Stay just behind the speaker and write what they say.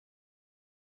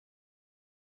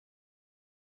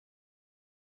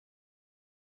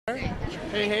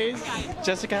Hey Hayes,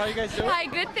 Jessica, how are you guys doing? Hi,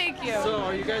 good, thank you. So,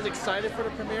 are you guys excited for the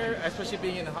premiere, especially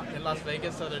being in Las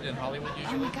Vegas other than Hollywood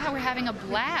usually? Oh my God, we're having a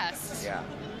blast. Yeah,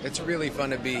 it's really fun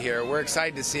to be here. We're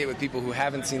excited to see it with people who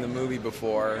haven't seen the movie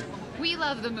before. We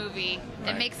love the movie.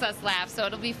 Right. It makes us laugh, so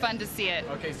it'll be fun to see it.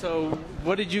 Okay, so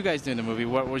what did you guys do in the movie?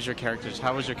 What was your characters?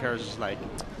 How was your characters like?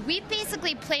 We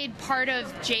basically played part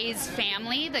of Jay's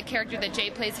family, the character that Jay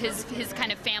plays, his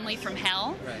kind of family from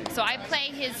hell. Right. So I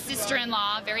play his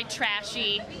sister-in-law, very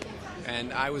trashy.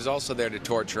 And I was also there to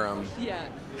torture him,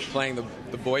 playing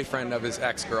the boyfriend of his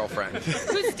ex-girlfriend,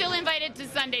 Who's still invited to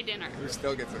Sunday dinner. who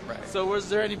still gets it right. So, was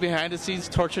there any behind-the-scenes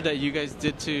torture that you guys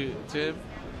did to him?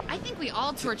 I think we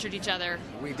all tortured each other.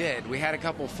 We did. We had a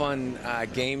couple fun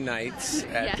game nights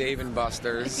at Yes. Dave &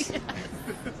 Buster's.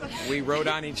 We wrote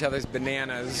on each other's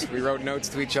bananas. We wrote notes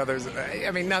to each other's.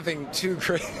 I mean, nothing too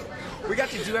crazy. We got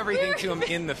to do everything to him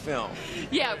in the film.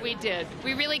 Yeah, we did.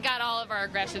 We really got all of our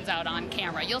aggressions out on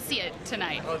camera. You'll see it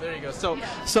tonight. Oh, there you go. So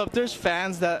if there's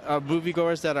fans that are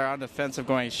moviegoers that are on the fence of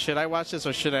going, should I watch this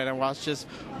or should I not watch this?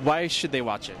 Why should they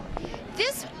watch it?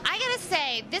 This, I gotta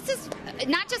say, this is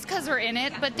not just because we're in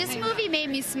it, but this movie made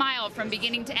me smile from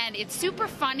beginning to end. It's super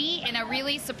funny in a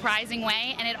really surprising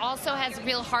way, and it also has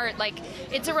real heart. Like,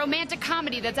 it's a romantic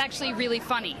comedy that's actually really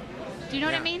funny. Do you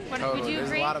know what I mean? Totally. Would you There's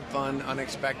agree? a lot of fun,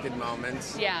 unexpected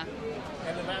moments. Yeah.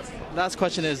 And the last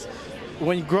question is,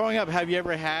 when growing up, have you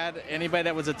ever had anybody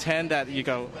that was a 10 that you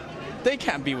go, they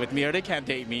can't be with me or they can't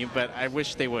date me, but I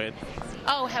wish they would?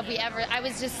 Oh, have we ever? I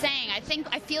was just saying, I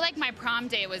feel like my prom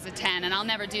day was a 10, and I'll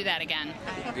never do that again.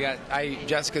 Yeah,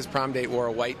 Jessica's prom date wore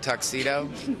a white tuxedo.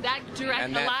 That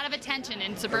directed a lot of attention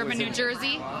in suburban New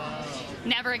Jersey.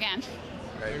 Never again.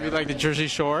 Maybe like the Jersey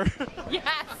Shore? Yes.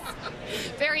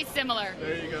 Very similar.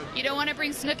 There you go. You don't want to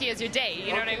bring Snooki as your date,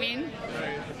 you know what I mean?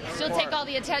 She'll take all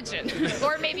the attention.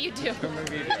 Or maybe you do.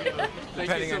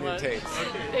 Depending on your taste.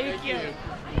 Thank you.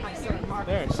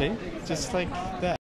 There, see? Just like that.